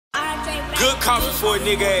Good coffee for a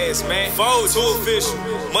nigga ass, man. Fold, too official.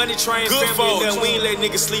 Money train, good family, and we ain't let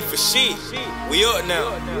niggas sleep for shit. We up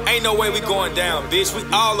now. Ain't no way we going down, bitch. We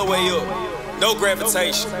all the way up. No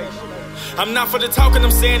gravitation. I'm not for the talking, I'm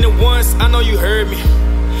saying it once. I know you heard me.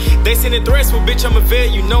 They sending threats, but bitch, I'm a vet.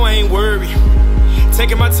 You know I ain't worried.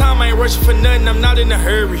 Taking my time, I ain't rushing for nothing. I'm not in a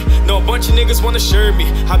hurry. Know a bunch of niggas wanna shirt me.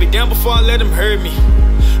 I'll be down before I let them hurt me.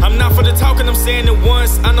 I'm not for the talking, I'm saying it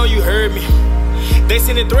once. I know you heard me. They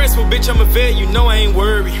sending threats, but bitch, I'm a vet. You know I ain't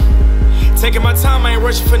worried. Taking my time, I ain't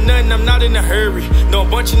rushing for nothing. I'm not in a hurry. Know a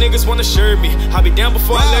bunch of niggas wanna shirt me. I'll be down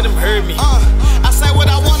before I let them hurt me. I say what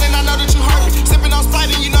I want and I know that you heard me. Sipping on Sprite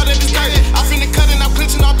and you know that it's dirty. I finna cut and I'm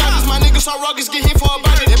clinching all dirties. My niggas so rugged, get hit for a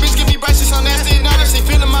burden. That bitch give me braces on nasty and now she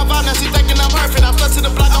feeling my vibe. Now she thinking I'm perfect. I flood to the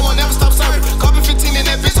block, I won't never stop serving. Carbon 15 and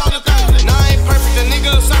that bitch hold the 30. Nah, I ain't perfect, the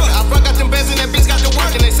nigga a servant. I broke out them beds and that bitch got to work.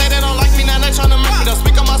 And they say they don't like me, now they tryna make me. Don't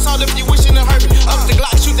speak on my soul if you wishing to hurt me. Up the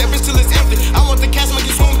Glock, shoot that bitch till it's empty. I want the cash, make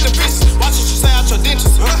you swim with the fishes. Watch what you say out your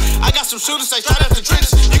dentures. I got some shooters, they straight out the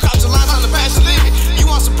trenches. You caught your line on the pass the limit. You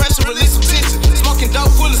want some pressure, release some tension. Smoking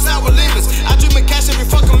dope full of sour lemons. I dream of cash every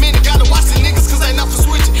fucking minute. Gotta watch these niggas cause they not for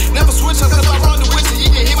switching. Never switch up cause I roll the witches.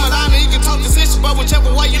 You can hit my line and you can talk this issue, but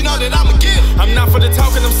whichever way you know that I'ma get it. I'm not for the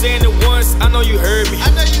talking, I'm saying it once. I know you heard me. I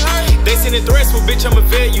know you heard me. They sending threats, but bitch, I'm a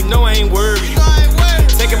vet. You know I ain't worried. You know I ain't worried.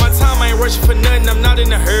 Taking my time, I ain't rushing for nothing. I'm not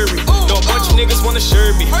in a hurry. Know a bunch of niggas wanna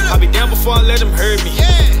shirt me. I'll be down before I let them hurt me.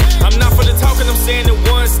 I'm not for the talking, I'm saying it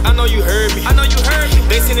once. I know you heard me. I know you heard me.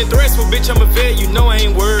 They sending threats, but bitch, I'm a vet. You know I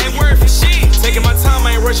ain't worried. Ain't worried for shit. Taking my time,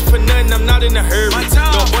 I ain't rushing for nothing. I'm not in a hurry.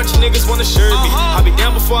 Know a bunch of niggas wanna shirt me. I'll be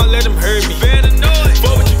down before I let them hurt me. Better know it.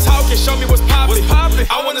 But what you talking, show me what's poppin'.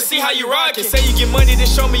 I wanna see how you rockin'. Say you get money, then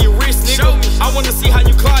show me your wrist, nigga. I wanna see how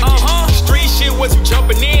you clockin'. Street shit, was you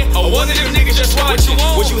jumping in? Or one of them niggas just watching?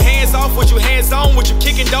 Was you hands off? Was you hands on? Was you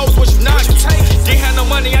kicking doors? Was you knocking? Didn't have no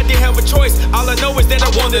money, I didn't have a choice. All I know is that I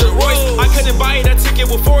wanted a Royce. I couldn't buy it, I took it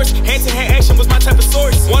with force. Hand-to-hand action was my type of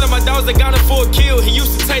source. One of my dogs that got him for a kill. He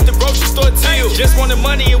used to take the grocery store till. Just wanted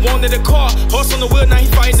money and wanted a car. Horse on the wheel, now he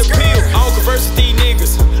fighting the pill. I don't converse with these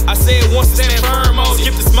niggas. I said once, stand firm on it.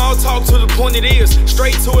 Skip the small talk to the point it is.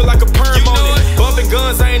 Straight to it like a perm on it. Bumping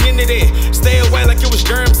guns, I ain't into that. Stay away like it was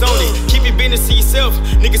germs on it. Keep your business to yourself.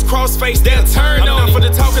 Niggas cross face, they'll turn on it. I'm not for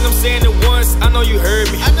the talking, I'm saying it once. I know you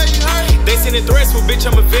heard me. I know you heard me. They sending threats, but bitch,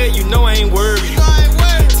 I'm a vet. You know I ain't worried. You know I ain't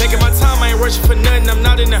worried. Taking my time, I ain't rushing for nothing. I'm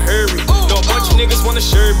not in a hurry. Know a bunch of niggas wanna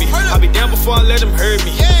shirt me. I'll be down before I let them hurt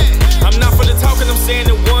me. I'm not for the talking, I'm saying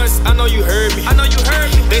it once. I know you heard me. I know you heard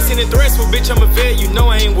me. They sending threats, but bitch, I'm a vet. You know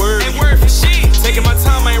I ain't worried. Ain't worried for shit. Taking my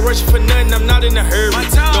time, I ain't rushing for nothing. I'm not in a hurry.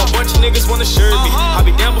 Know a bunch of niggas wanna shirt me. I'll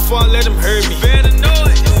be down before I let them hurt me. Better know.